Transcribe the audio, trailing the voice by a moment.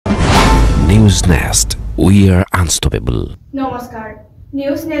Newsnest, we are unstoppable. নমস্কাৰ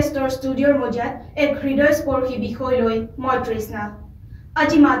Newsnestor ষ্টুডিঅ'ৰ মজিয়াত এক হৃদয়স্পৰ্শী বিষয় লৈ মই তৃষ্ণা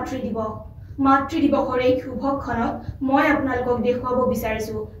আজি মাতৃ দিৱসৰ এই শুভক্ষণত মই আপোনালোকক দেখুৱাব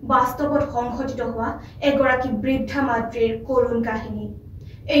বিচাৰিছো বাস্তৱত সংঘটিত হোৱা এগৰাকী বৃদ্ধা মাতৃৰ কৰুণ কাহিনী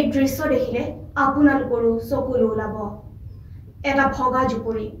এই দৃশ্য দেখিলে আপোনালোকৰো চকুলো ওলাব এটা ভগা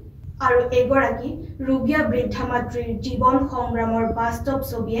জুপুৰি আৰু এগৰাকী ৰোগীয়া বৃদ্ধা মাতৃৰ জীৱন সংগ্ৰামৰ বাস্তৱ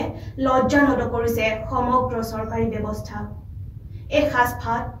ছবিয়ে লজ্জানত কৰিছে সমগ্ৰ চৰকাৰী ব্যৱস্থা এসাজ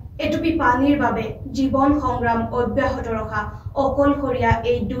ভাত এটুপি পানীৰ বাবে জীৱন সংগ্ৰাম অব্যাহত ৰখা অকলশৰীয়া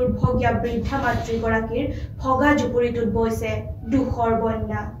এই দুৰ্ভগীয়া বৃদ্ধা মাতৃগৰাকীৰ ভগা জুপুৰিটোত বৈছে দুখৰ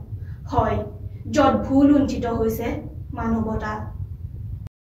বন্যা হয় য'ত ভুল উঞ্চিত হৈছে মানৱতা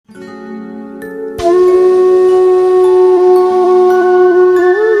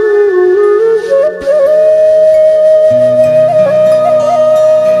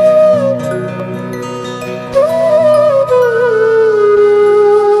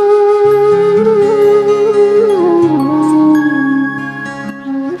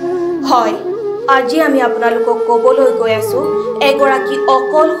আজি আমি আপোনালোকক ক'বলৈ গৈ আছো এগৰাকী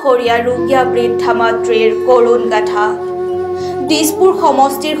অকলশৰীয়া ৰোগীয়া বৃদ্ধা মাতৃৰ কৰুণ গাথা দিছপুৰ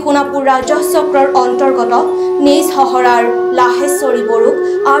সমষ্টিৰ সোণাপুৰ ৰাজহ চক্ৰৰ অন্তৰ্গত নিজ হহৰাৰ লাহেশ্বৰী বড়োক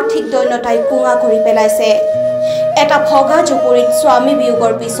আৰ্থিক দৈন্যতাই কুঙা কৰি পেলাইছে এটা ভগা জুপুৰিত স্বামী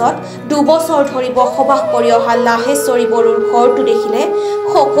বিয়োগৰ পিছত 2 বছৰ ধৰি বসবাস কৰি অহা লাহেশ্বৰী বড়োৰ ঘৰটো দেখিলে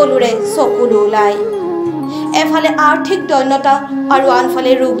সকলোৰে চকুলো ওলায় এফালে আৰ্থিক দৈন্যতা আৰু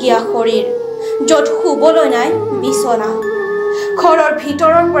আনফালে ৰোগীয়া শৰীৰ য'ত শুবলৈ নাই বিছনা ঘৰৰ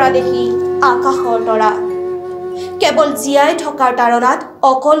ভিতৰৰ পৰা দেখি আকাশৰ তৰা কেৱল জীয়াই থকাৰ তাৰণাত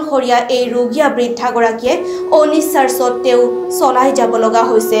অকলশৰীয়া এই ৰোগীয়া বৃদ্ধাগৰাকীয়ে অনিচ্ছাৰ স্বত্তেও চলাই যাব লগা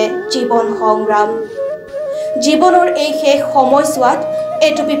হৈছে জীৱন সংগ্ৰাম জীৱনৰ এই শেষ সময়ছোৱাত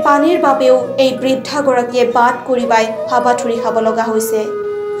এটুপি পানীৰ বাবেও এই বৃদ্ধাগৰাকীয়ে বাট কৰিবাই হাবাথুৰি খাব লগা হৈছে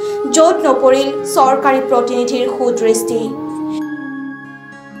য'ত নপৰিল চৰকাৰী প্ৰতিনিধিৰ সুদৃষ্টি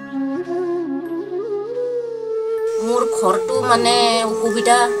মোৰ ঘৰটো মানে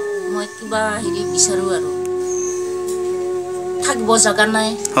অসুবিধা মই কিবা হেৰি বিচাৰো আৰু থাকিব জাগা নাই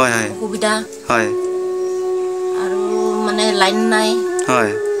হয় অসুবিধা হয় আৰু মানে লাইন নাই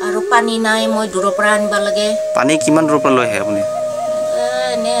হয় আৰু পানী নাই মই দূৰৰ পৰা আনিব লাগে পানী কিমান দূৰৰ পৰা লৈ আহে আপুনি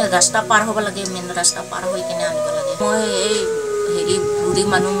এনে ৰাস্তা পাৰ হ'ব লাগে মেইন ৰাস্তা পাৰ হৈ কিনে আনিব লাগে মই এই হেৰি বুঢ়ী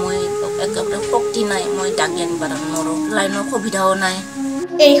মানুহ মই একেবাৰে শক্তি নাই মই দাঙি আনিব নোৱাৰোঁ লাইনৰ সুবিধাও নাই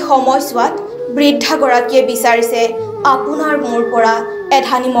এই সময়ছোৱাত বৃদ্ধাগৰাকীয়ে বিচাৰিছে আপোনাৰ মোৰ পৰা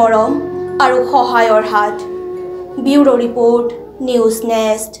এধানি মৰম আৰু সহায়ৰ হাত bureau report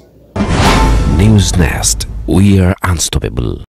Newsnest Newsnest, we are unstoppable.